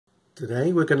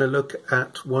Today we're going to look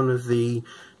at one of the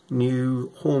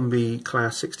new Hornby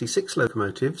Class 66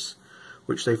 locomotives,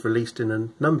 which they've released in a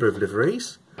number of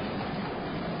liveries.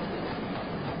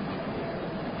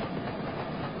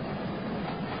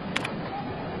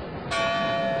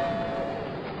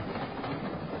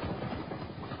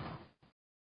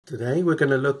 Today we're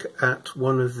going to look at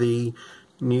one of the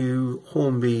new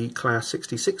Hornby Class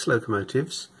 66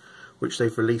 locomotives, which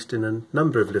they've released in a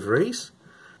number of liveries.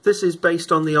 This is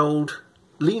based on the old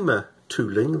Lima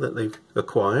tooling that they've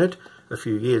acquired a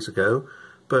few years ago,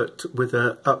 but with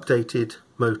an updated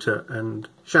motor and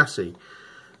chassis.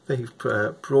 They've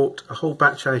brought a whole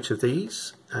batch out of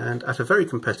these, and at a very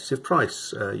competitive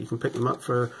price. You can pick them up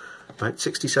for about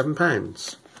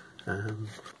 £67.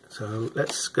 So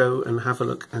let's go and have a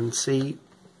look and see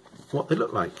what they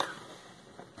look like.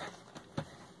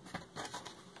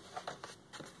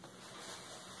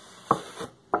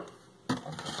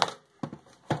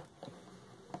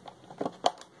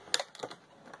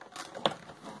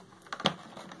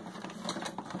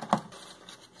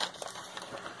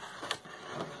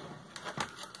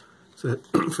 So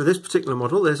for this particular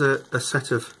model, there's a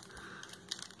set of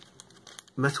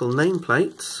metal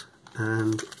nameplates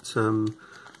and some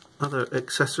other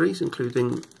accessories,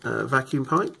 including vacuum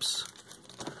pipes.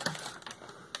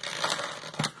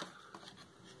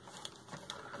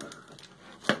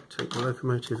 Take the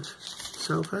locomotive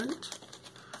itself out.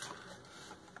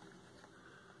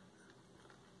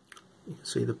 You can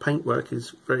see the paintwork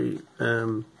is very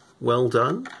well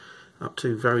done, up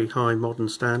to very high modern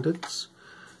standards.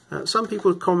 Some people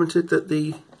have commented that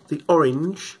the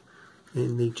orange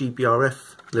in the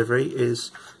GBRF livery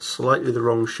is slightly the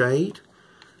wrong shade,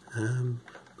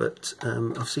 but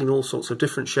I've seen all sorts of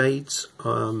different shades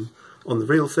on the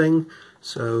real thing,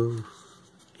 so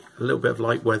a little bit of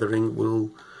light weathering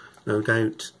will no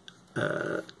doubt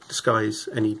disguise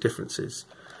any differences.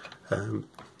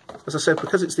 As I said,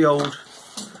 because it's the old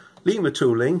Lima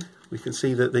tooling, we can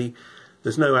see that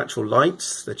there's no actual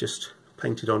lights, they're just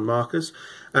painted on markers,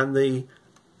 and the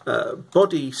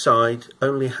body side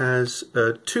only has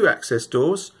 2 access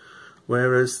doors,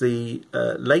 whereas the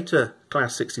later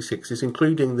Class 66s,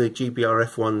 including the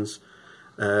GBRF ones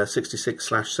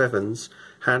 66/7s,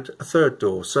 had a 3rd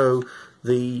door. So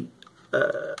the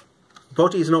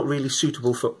body is not really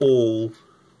suitable for all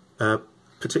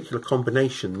particular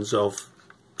combinations of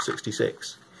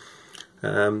 66.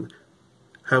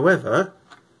 However,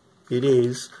 it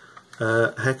is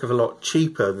a heck of a lot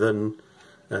cheaper than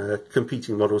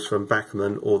competing models from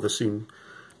Bachmann or the soon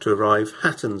to arrive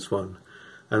Hatton's one.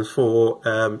 And for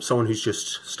someone who's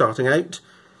just starting out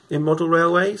in model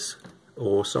railways,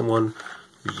 or someone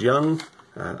who's young,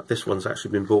 this one's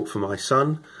actually been bought for my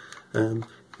son,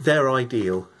 they're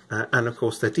ideal, and of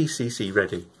course they're DCC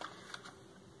ready.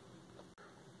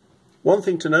 One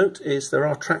thing to note is there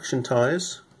are traction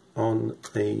tyres on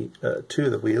the 2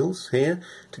 of the wheels here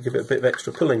to give it a bit of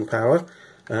extra pulling power.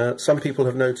 Some people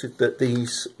have noted that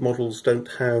these models don't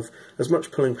have as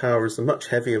much pulling power as the much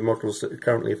heavier models that are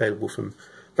currently available from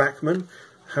Bachmann.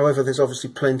 However, there's obviously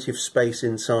plenty of space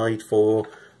inside for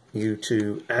you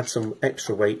to add some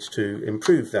extra weight to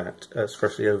improve that,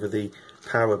 especially over the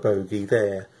power bogey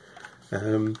there.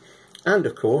 And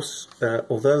of course,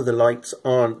 although the lights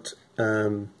aren't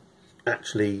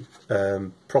actually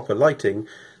proper lighting,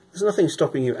 there's nothing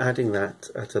stopping you adding that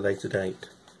at a later date.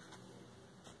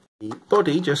 The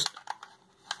body just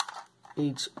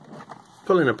needs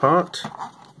pulling apart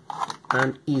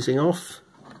and easing off.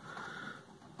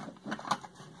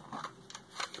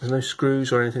 There's no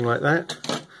screws or anything like that.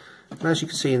 And as you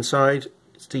can see inside,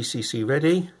 it's DCC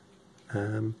ready.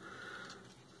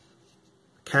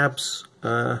 Cabs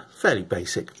are fairly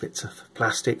basic bits of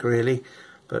plastic really,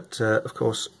 but of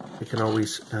course we can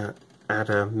always add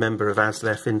a member of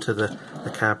ASLEF into the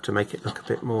cab to make it look a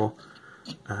bit more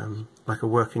like a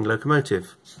working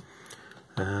locomotive.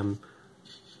 As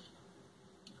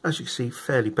you can see,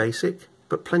 fairly basic,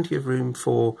 but plenty of room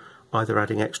for either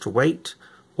adding extra weight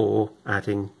or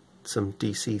adding some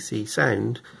DCC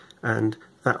sound, and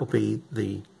that will be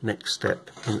the next step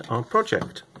in our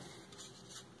project.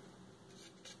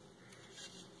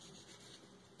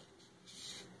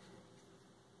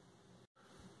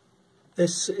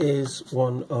 This is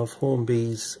one of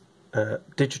Hornby's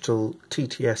digital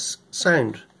TTS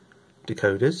Sound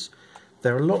decoders.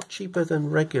 They're a lot cheaper than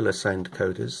regular sound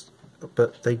decoders,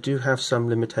 but they do have some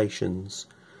limitations.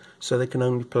 So they can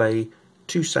only play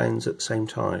 2 sounds at the same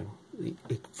time.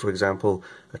 For example,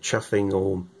 a chuffing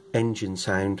or engine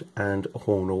sound and a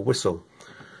horn or whistle.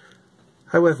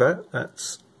 However,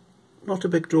 that's not a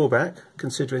big drawback,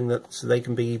 considering that they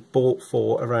can be bought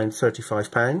for around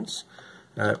 £35.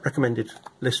 Recommended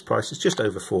list price is just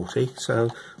over 40, so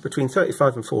between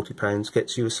 35 and 40 pounds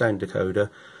gets you a sound decoder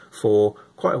for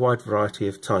quite a wide variety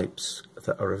of types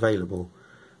that are available.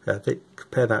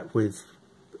 Compare that with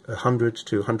 100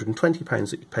 to 120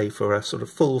 pounds that you pay for a sort of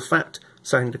full fat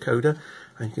sound decoder,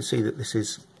 and you can see that this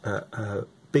is a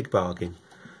big bargain.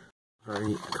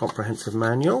 Very comprehensive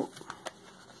manual.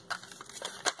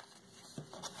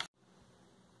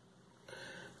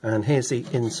 And here's the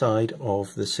inside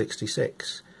of the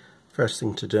 66. First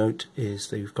thing to note is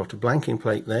that you've got a blanking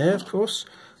plate there, of course,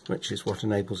 which is what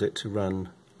enables it to run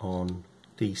on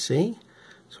DC.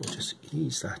 So we'll just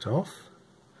ease that off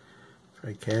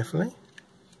very carefully.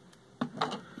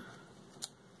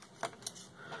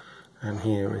 And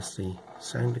here is the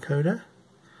sound decoder.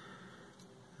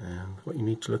 And what you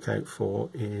need to look out for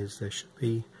is there should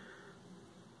be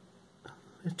a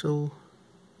little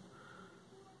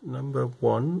number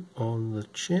 1 on the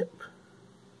chip,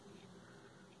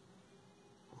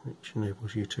 which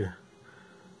enables you to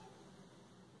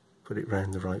put it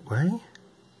round the right way.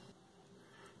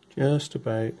 Just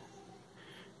about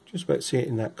see it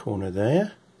in that corner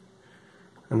there,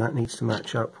 and that needs to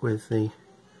match up with the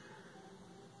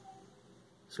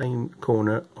same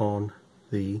corner on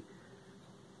the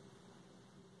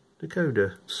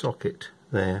decoder socket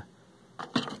there.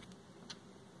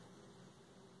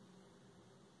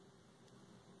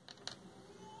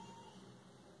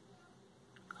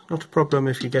 Not a problem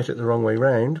if you get it the wrong way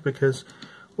round, because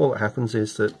all that happens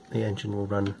is that the engine will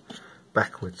run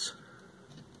backwards.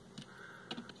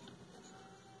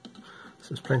 So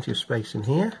there's plenty of space in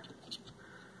here,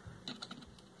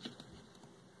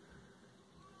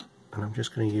 and I'm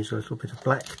just going to use a little bit of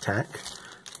black tack,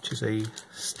 which is a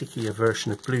stickier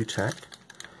version of blue tack,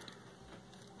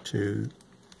 to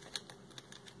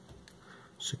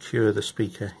secure the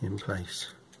speaker in place.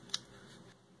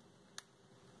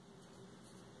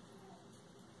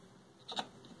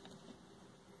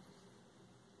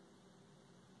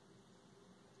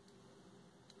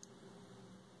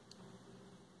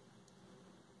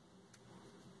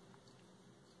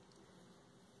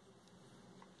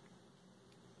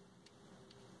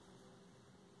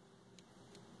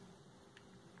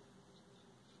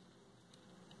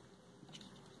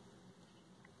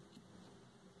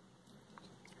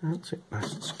 That's it,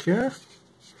 nice and secure.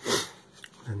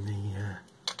 And the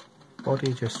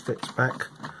body just fits back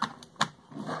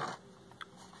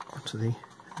onto the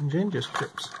engine, just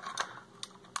clips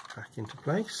back into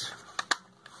place.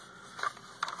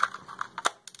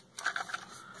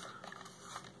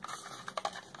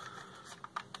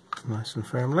 Nice and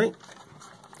firmly.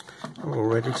 And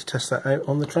we're ready to test that out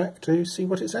on the track to see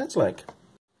what it sounds like.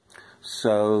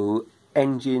 So,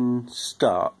 engine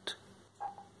start.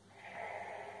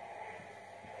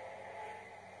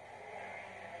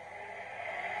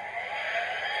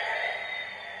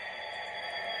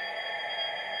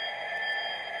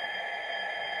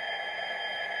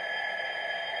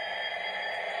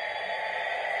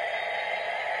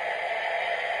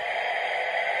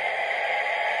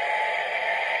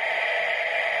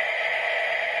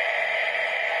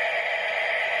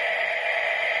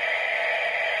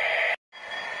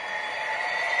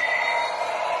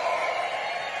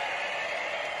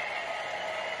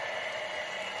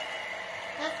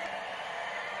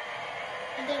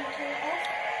 And then turn it off?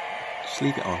 Just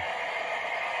leave it on.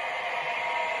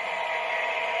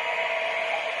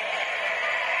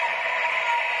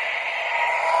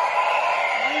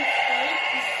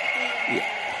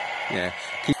 Yeah.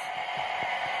 Keep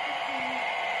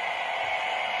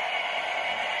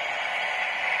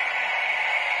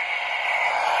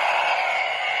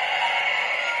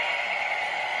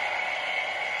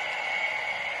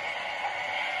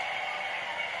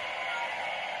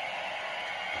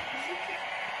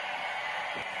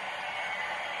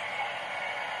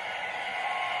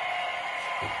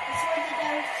It's already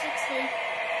down to 60.